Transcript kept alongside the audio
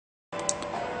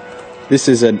This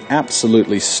is an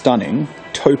absolutely stunning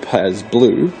topaz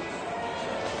blue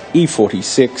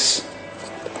E46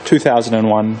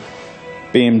 2001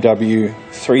 BMW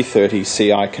 330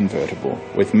 Ci convertible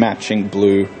with matching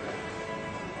blue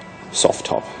soft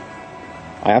top.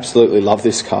 I absolutely love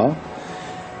this car.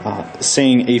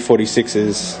 Seeing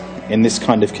E46s in this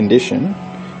kind of condition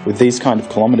with these kind of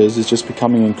kilometers is just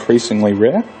becoming increasingly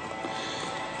rare.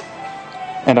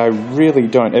 And I really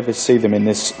don't ever see them in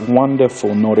this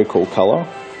wonderful nautical colour.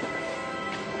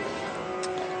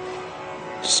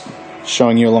 Just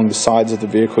showing you along the sides of the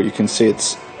vehicle, you can see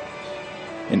it's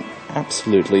in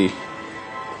absolutely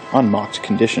unmarked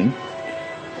condition.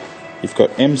 You've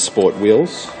got M Sport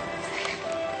wheels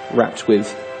wrapped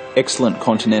with excellent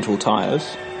Continental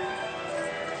tyres.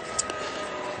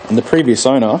 And the previous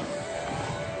owner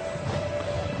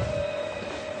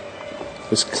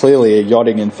was clearly a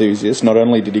yachting enthusiast. Not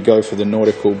only did he go for the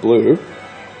nautical blue,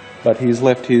 but he's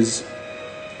left his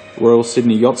Royal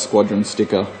Sydney Yacht Squadron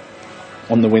sticker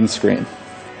on the windscreen,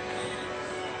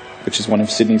 which is one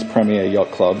of Sydney's premier yacht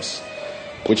clubs,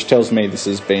 which tells me this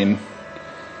has been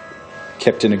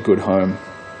kept in a good home.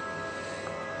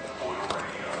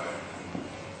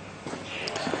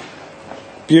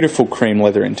 Beautiful cream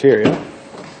leather interior,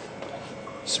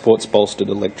 sports bolstered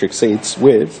electric seats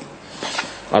with,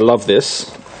 I love this,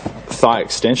 thigh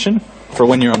extension for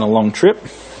when you're on a long trip.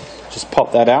 Just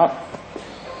pop that out,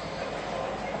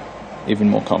 even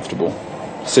more comfortable.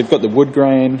 So you've got the wood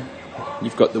grain,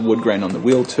 you've got the wood grain on the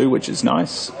wheel too, which is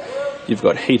nice. You've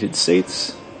got heated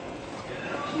seats,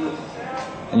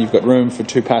 and you've got room for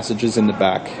 2 passengers in the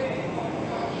back.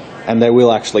 And they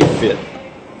will actually fit.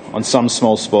 On some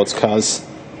small sports cars,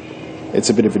 it's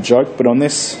a bit of a joke, but on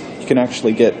this, you can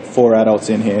actually get 4 adults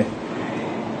in here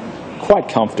quite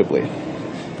comfortably.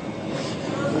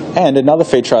 And another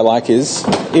feature I like is,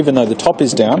 even though the top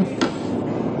is down,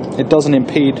 it doesn't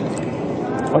impede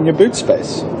on your boot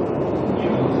space.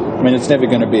 I mean, it's never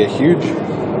going to be a huge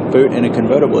boot in a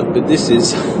convertible, but this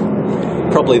is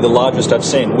probably the largest I've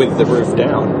seen with the roof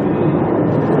down.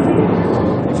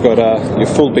 You've got your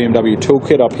full BMW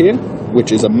toolkit up here,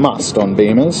 which is a must on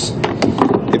Beamers.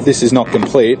 If this is not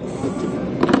complete,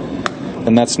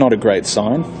 then that's not a great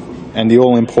sign. And the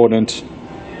all-important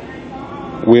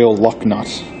wheel lock nut.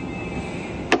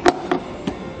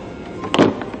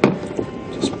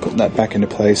 Just put that back into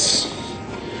place.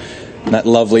 And that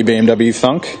lovely BMW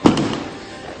thunk.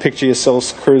 Picture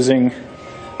yourselves cruising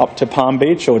up to Palm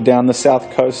Beach or down the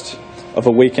south coast of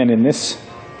a weekend in this.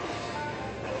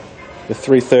 The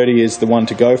 330 is the one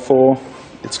to go for.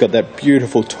 It's got that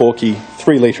beautiful torquey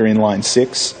 3-litre inline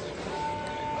 6.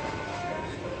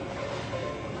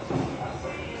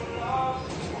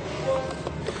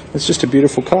 It's just a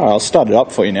beautiful car. I'll start it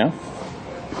up for you now.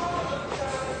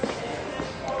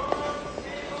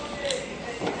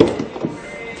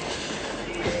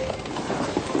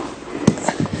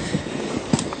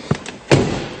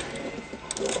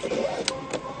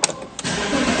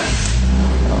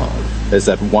 Oh, there's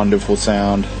that wonderful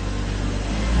sound.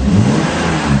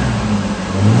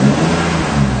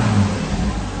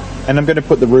 And I'm going to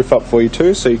put the roof up for you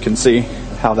too, so you can see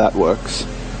how that works.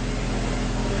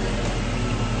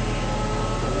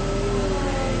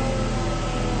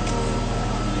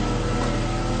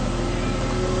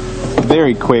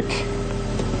 Very quick,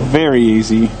 very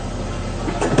easy.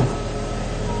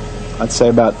 I'd say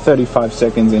about 35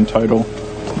 seconds in total,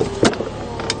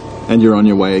 and you're on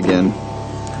your way again.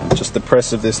 Just the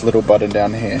press of this little button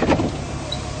down here.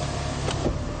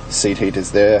 Seat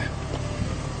heater's there,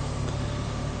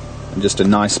 and just a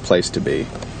nice place to be.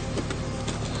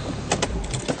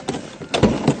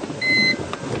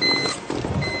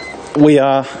 We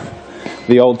are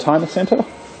the Oldtimer Centre.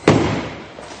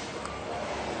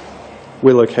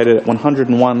 We're located at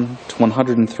 101 to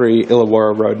 103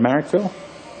 Illawarra Road, Marrickville.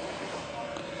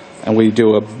 And we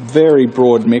do a very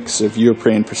broad mix of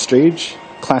European prestige,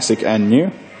 classic and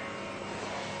new.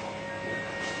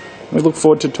 We look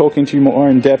forward to talking to you more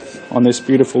in depth on this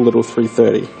beautiful little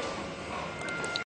 330.